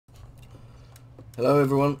Hello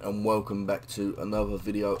everyone and welcome back to another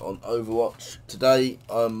video on Overwatch. Today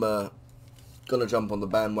I'm gonna jump on the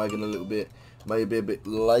bandwagon a little bit, maybe a bit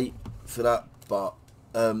late for that, but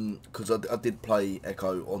because I did play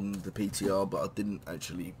Echo on the PTR, but I didn't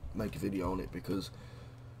actually make a video on it because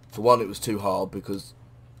for one it was too hard, because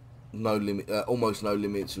no limit, almost no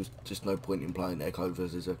limits, was just no point in playing Echo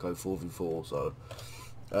versus Echo 4v4. So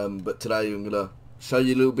but today I'm gonna show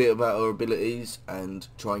you a little bit about her abilities and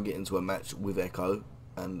try and get into a match with Echo,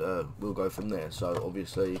 and we'll go from there. So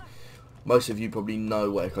obviously most of you probably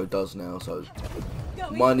know what Echo does now, so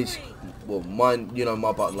mine is, well, mine, you know,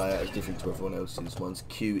 my button layout is different to everyone else's. Mine's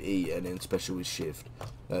Q, E, and then special is shift,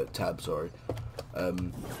 tab, sorry.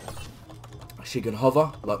 She can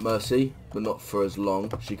hover like Mercy, but not for as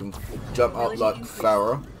long. She can jump up like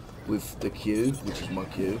Farah with the Q, which is my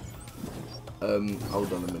Q.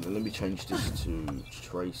 Hold on a minute, let me change this to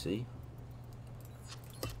Tracy.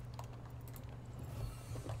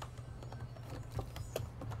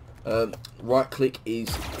 Right click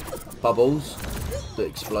is bubbles that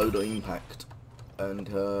explode or impact, and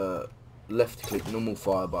left click, normal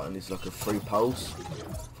fire button, is like a free pulse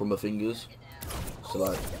from her fingers, so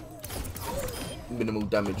like minimal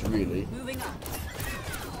damage really.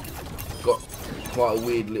 Got quite a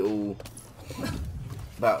weird little,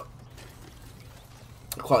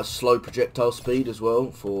 quite a slow projectile speed as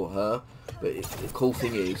well for her, but the cool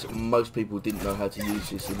thing is most people didn't know how to use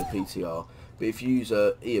this in the PTR, but if you use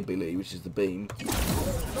her E ability, which is the beam,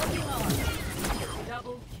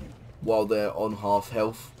 while they're on half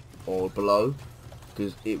health or below,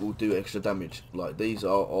 because it will do extra damage. Like these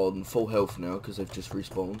are on full health now because they've just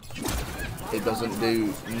respawned. It doesn't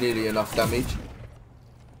do nearly enough damage,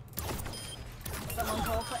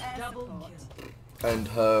 and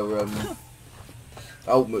her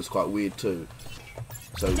ultimate's quite weird too.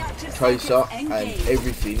 So Tracer and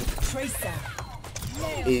everything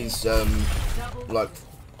is like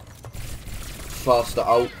faster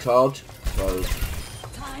ult charge. So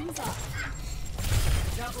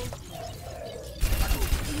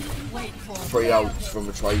 3 ults from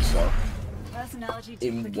a Tracer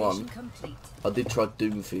in one. I did try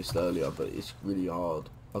Doomfist earlier, but it's really hard.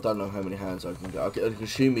 I don't know how many hands I can get. I can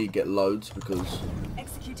assume you get loads because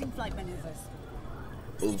executing flight maneuvers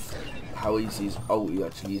of how easy his ulti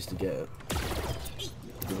actually is to get.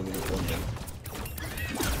 Burning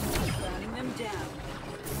them down.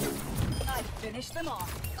 I finished them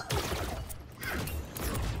off.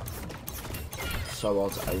 So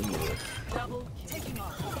hard to aim with it. Taking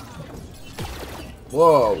off.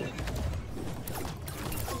 Whoa!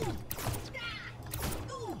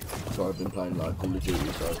 So I've been playing like Call of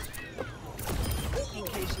Duty, so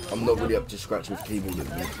I'm not really up to scratch with keyboard at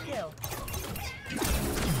me.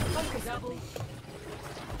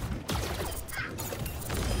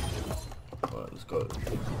 Alright, let's go.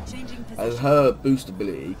 And her boost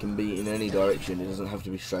ability can be in any direction, it doesn't have to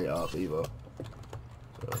be straight up either.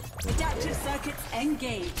 So, Adaptive circuits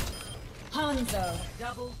engaged. Hanzo.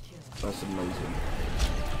 that's amazing.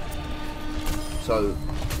 So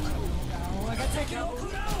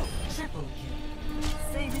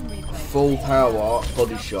full power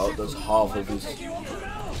body shot does half of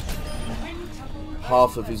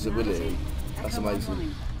his ability. That's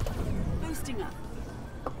amazing. Boosting up.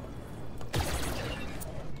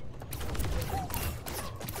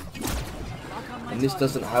 And this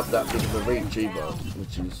doesn't have that big of a reach either,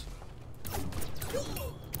 which is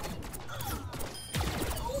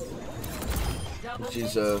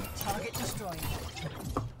a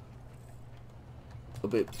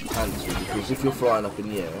bit handsy, because if you're flying up in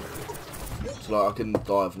the air, so like I can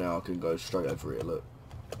dive now, I can go straight over it, look,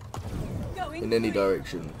 in any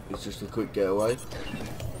direction. It's just a quick getaway.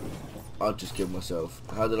 I'd just kill myself.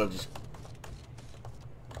 How did I just,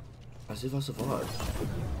 as if I survived.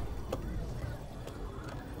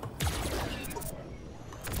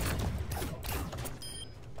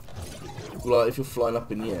 Like if you're flying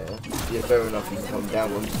up in the air, yeah, fair enough, you can come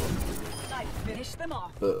down onto them,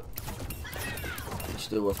 but you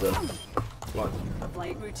still have to, like,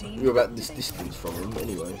 you're about this distance from them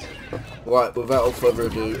anyway. Right, without further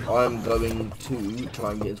ado, I'm going to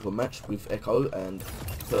try and get into a match with Echo and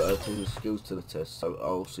put her to skills to the test, so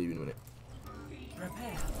I'll see you in a minute.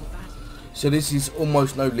 So this is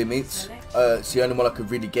almost no limits. It's the only one I could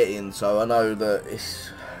really get in, so I know that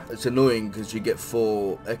it's annoying because you get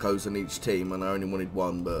 4 Echoes on each team and I only wanted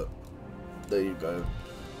 1, but there you go.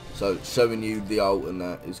 So showing you the ult and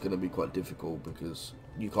that is going to be quite difficult because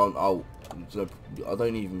you can't ult. So I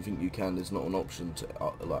don't even think you can. There's not an option to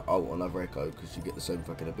like ult on other Echo because you get the same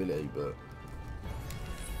fucking ability. But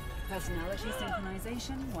Personality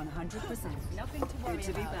synchronization 100%. Nothing to worry about. Good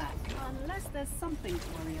to be back. Unless there's something to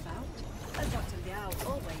worry about. As Dr. Liao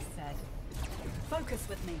always said. Focus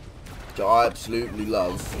with me. I absolutely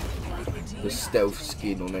love the stealth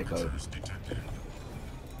skin on Echo.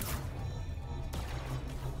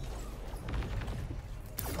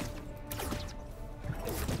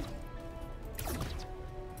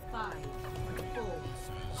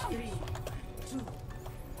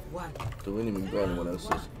 So we didn't even go anyone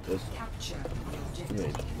else's.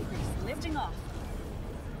 Lifting off.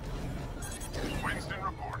 Winston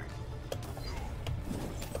reporting.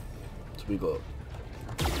 So we got.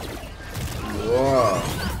 Wow.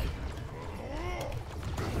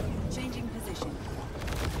 Changing position.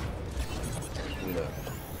 Yeah.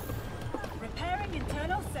 Repairing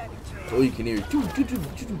internal circuitry. All you can hear is.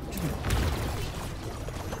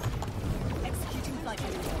 Executing flight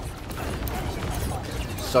maneuvers.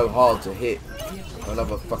 So hard to hit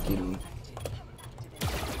another fucking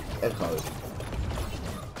Echo.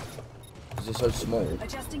 Because they're so small.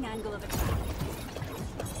 Adjusting angle of attack.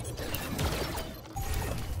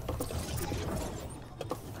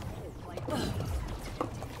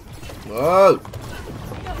 Whoa!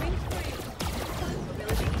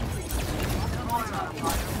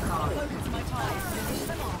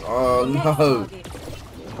 Oh no!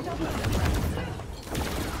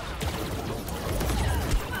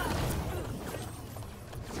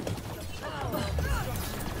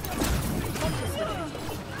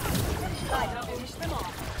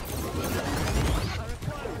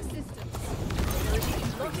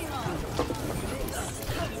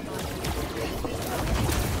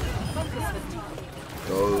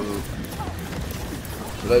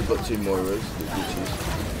 So they've got 2 Moiras, which is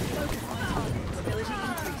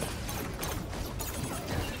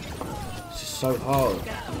it's just so hard.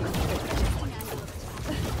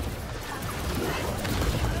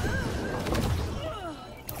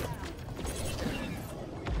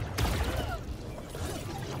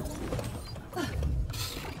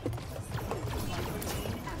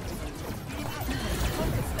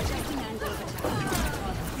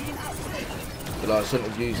 But I shouldn't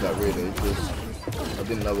have used that really because I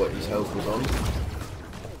didn't know what his health was on.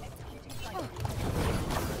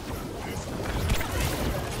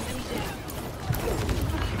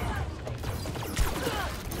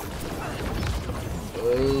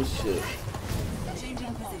 Oh shit.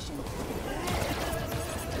 Changing position.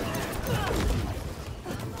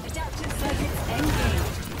 Adaptive circuits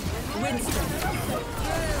engaged. Winston.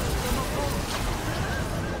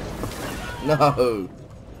 No!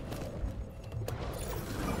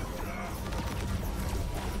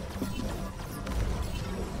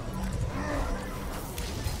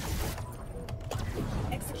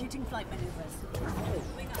 Executing flight maneuvers.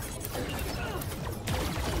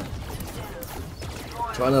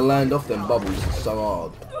 Trying to land off them bubbles is so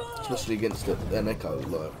hard. Especially against an Echo,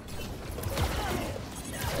 like.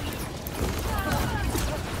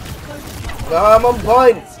 No, I'm on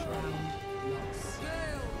point!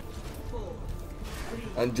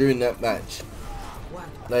 And during that match,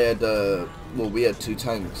 they had, well, we had 2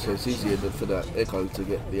 tanks, so it's easier for that Echo to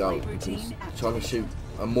get the ult, because trying to shoot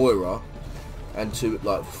a Moira and 2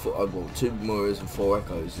 Moiras and 4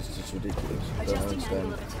 Echoes is just ridiculous. I don't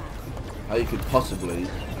understand how you could possibly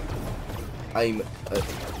aim at,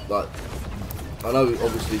 like, I know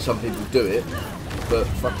obviously some people do it, but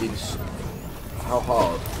fucking, how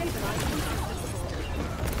hard?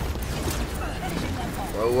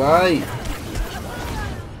 Go away!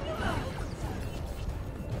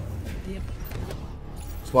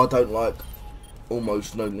 That's why I don't like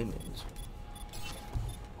almost no limits.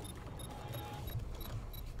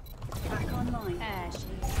 Back online.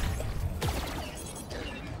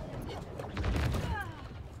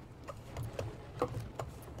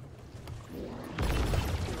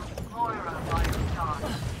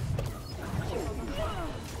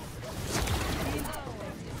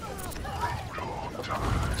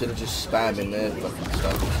 Instead of just spamming their fucking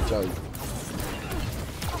stuff, it's a joke.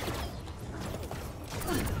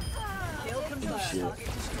 Shit.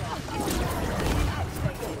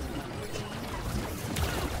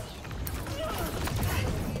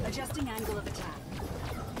 Adjusting angle of attack.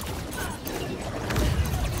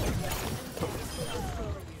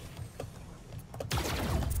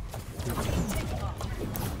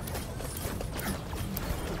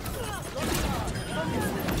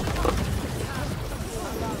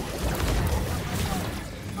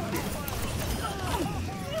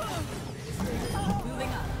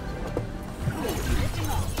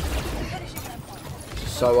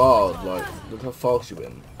 So hard, like, look how fast you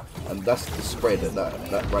went. And that's the spread at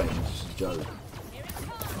that range, it's a joke.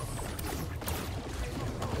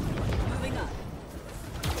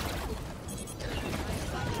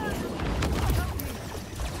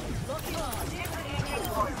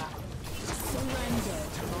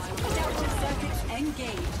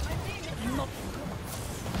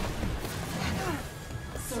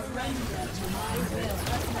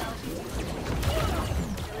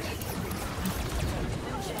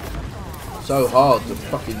 so hard to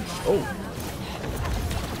fucking. Oh.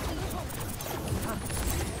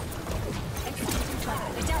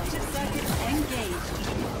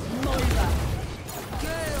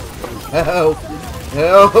 Help!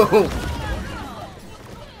 Help!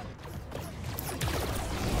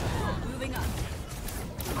 Moving up.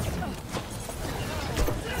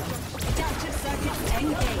 Adaptive circuits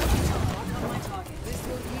engaged. On my target. This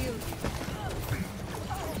will heal you.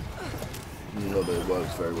 Not that it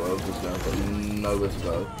works very well because now I've got nowhere to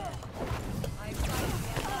go.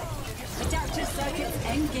 Adaptive circuits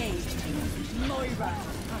engaged. Moira.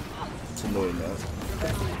 It's annoying that.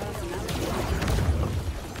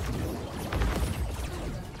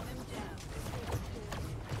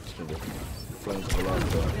 Just gonna get flanked for life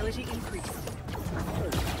there. Ability increased.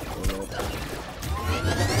 Or not.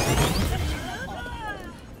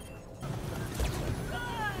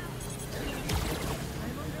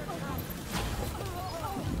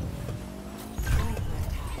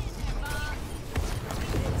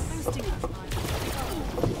 Boosting up.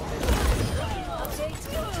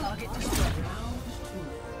 Target destroyed.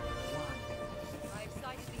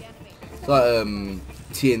 It's like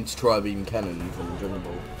TN's Tri-Beam Cannon from Dragon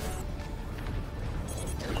Ball.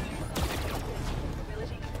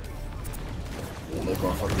 And they've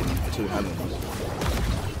got fucking two cannons.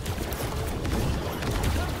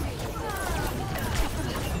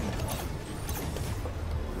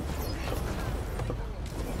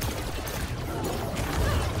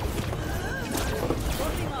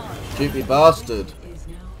 Shoot me, bastard!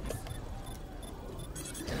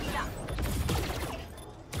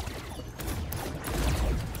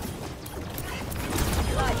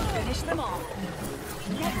 Finish them off.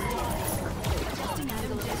 Adjusting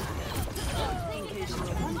angle of attack. In case you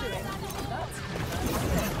were wondering, that's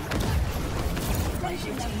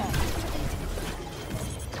finishing them off.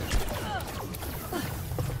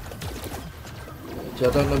 See, I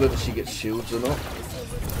don't know whether she gets shields or not.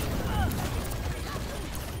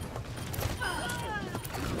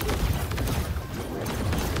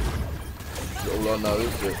 All I know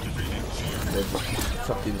is that they're just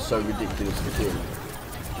fucking so ridiculous to kill.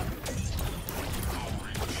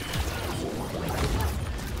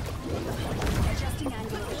 Adjusting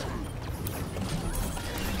angle of attack.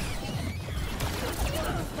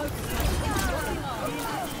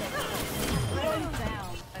 Going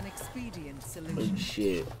down. An expedient solution. Holy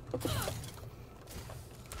shit.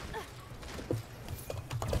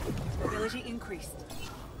 Ability increased.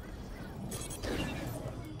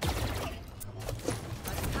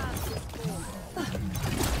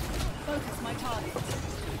 Focus my target.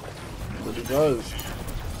 Where'd it go? You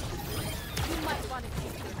might want to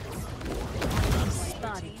keep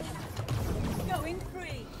spotted. Going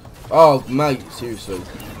free. Oh, mate, seriously.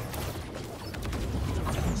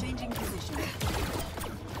 Changing position.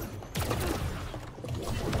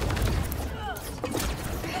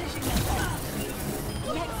 Finishing them off.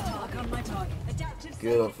 Next target on my target. Adaptive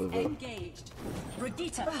Get off of circuits it. engaged.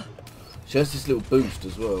 Brigitte. She has this little boost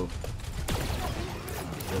as well.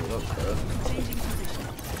 Oh, that's fair. Changing position.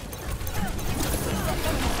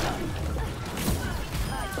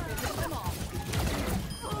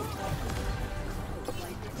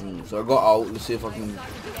 So I got ult. Let's see if I can.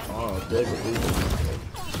 Oh, there we go.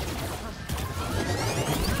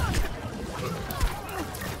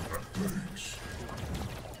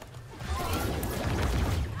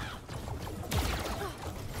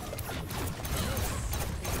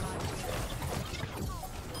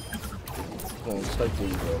 Come on, stay cool,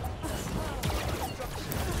 bro.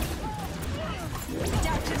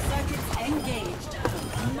 Adaptive circuits engaged.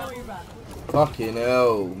 Moira. Fucking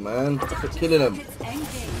hell, man. Quit killing him. Circuits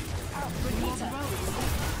engaged. Brigitte.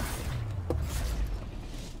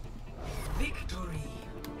 Victory.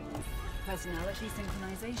 Personality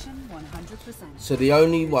synchronization 100%. So the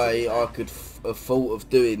only way I could have thought of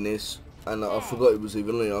doing this, and I forgot it was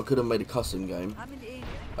even on, I could have made a custom game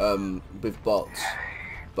with bots,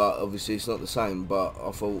 but obviously it's not the same. But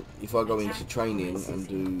I thought if I go into training and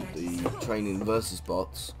do the training versus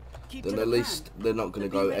bots, then at least they're not going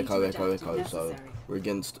to go echo, echo, echo. So we're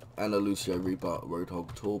against Anna, Lucio, Reaper,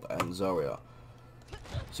 Roadhog, Torb and Zarya.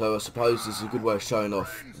 So I suppose this is a good way of showing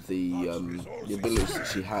off the abilities that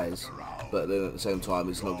she has, but then at the same time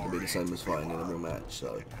it's not going to be the same as fighting in a real match.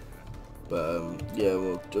 So, but yeah,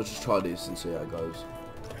 well, I'll just try this and see how it goes.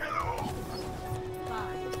 5,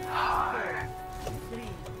 4, 3,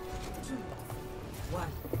 2, 1.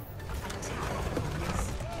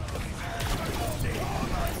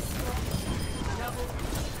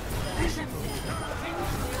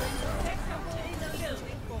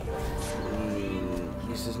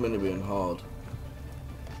 This is meant to be on hard.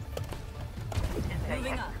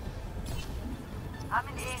 Moving up.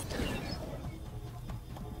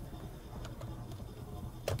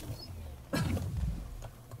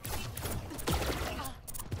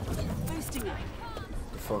 Boosting up.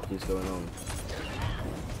 The fuck is going on?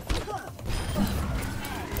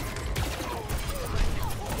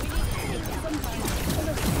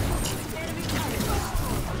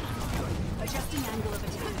 Adjusting angle of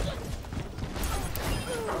attack.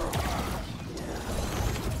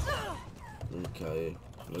 Okay,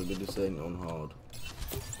 maybe this ain't on hard.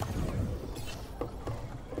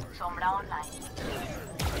 Sombra online.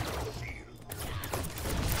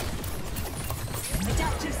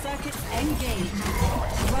 Adaptive circuits engaged.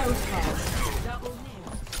 Roadcast. Double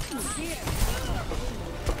nil.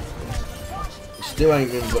 Still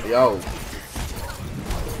ain't even got the ult.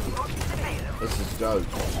 This is a joke.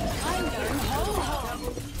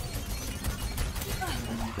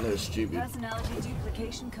 No, stupid. Personality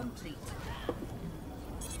duplication complete.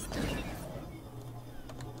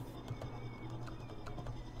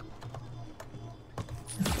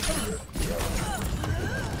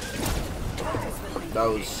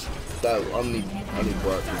 That I need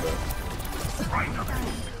work with that.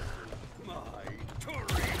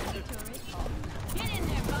 Get in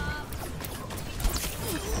there, Bob.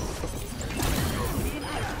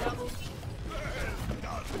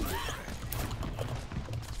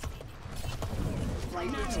 Flight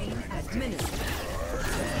routine administered.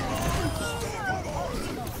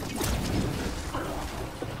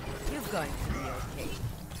 You're going to be okay.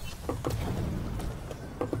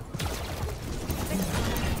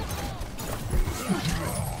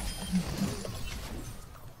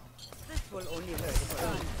 This will only hurt for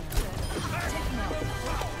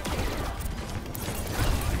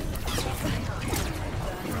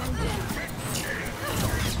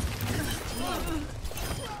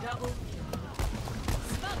double.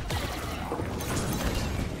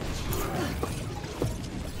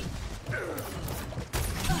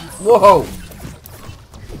 Whoa!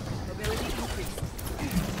 Mobility increased.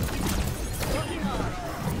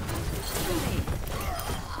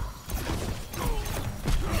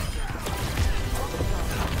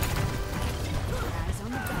 Eyes on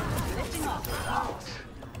the ground. Lifting off.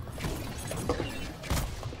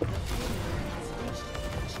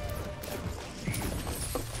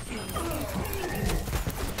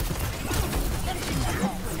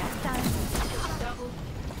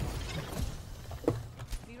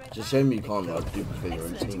 It's a shame you can't like duplicate your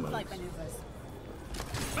own Excellent flight teammates. maneuvers.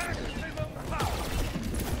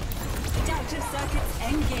 Adaptive circuits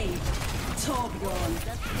engaged. Torbjorn.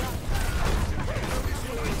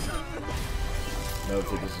 No, I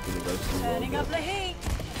think this is gonna go too Turning well. up the heat.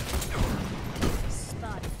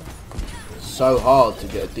 It's so hard to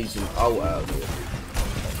get a decent ult out of it.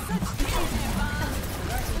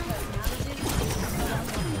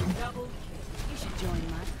 Double. You should join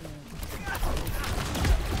my club.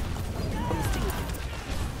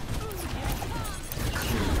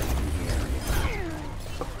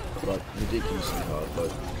 Like ridiculously hard,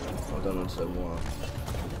 but I don't understand why.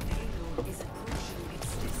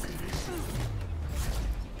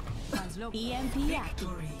 EMP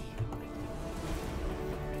active.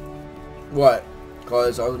 Right,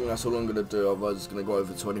 guys, I think that's all I'm gonna do. Otherwise, it's gonna go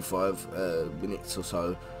over 25 minutes or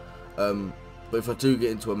so. But if I do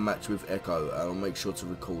get into a match with Echo, I'll make sure to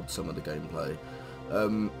record some of the gameplay.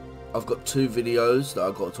 I've got 2 videos that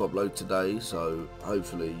I got to upload today, so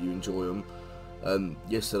hopefully you enjoy them.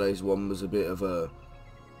 Yesterday's one was a bit of a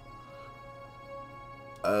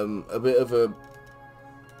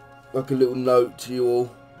like a little note to you all.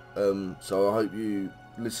 So I hope you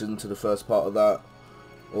listen to the first part of that,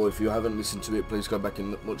 or if you haven't listened to it, please go back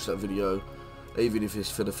and watch that video, even if it's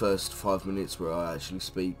for the first 5 minutes where I actually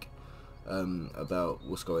speak about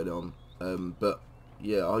what's going on. But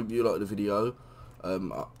yeah, I hope you like the video.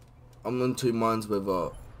 I'm in 2 minds whether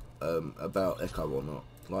about Echo or not.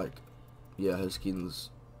 Like, yeah, the skin is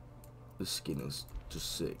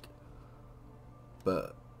just sick,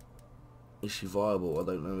 but is she viable? I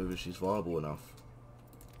don't know whether she's viable enough.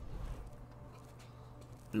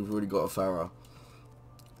 We've already got a Farah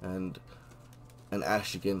and an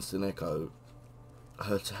Ash against an Echo.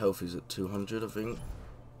 Her health is at 200, I think,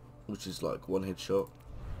 which is like 1 headshot.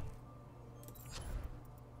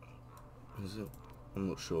 Is it? I'm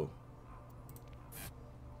not sure.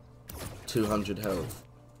 200 health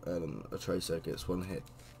and a Tracer gets 1 hit.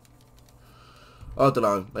 I don't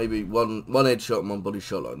know, maybe one headshot and 1 body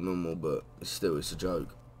shot like normal, but still, it's a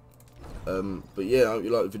joke. But yeah, I hope you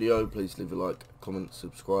like the video. Please leave a like, comment,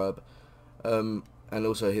 subscribe, and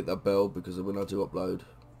also hit that bell, because when I do upload,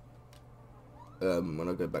 when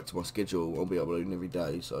I go back to my schedule, I'll be uploading every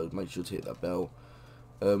day, so make sure to hit that bell.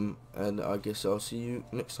 And I guess I'll see you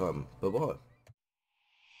next time. Bye bye.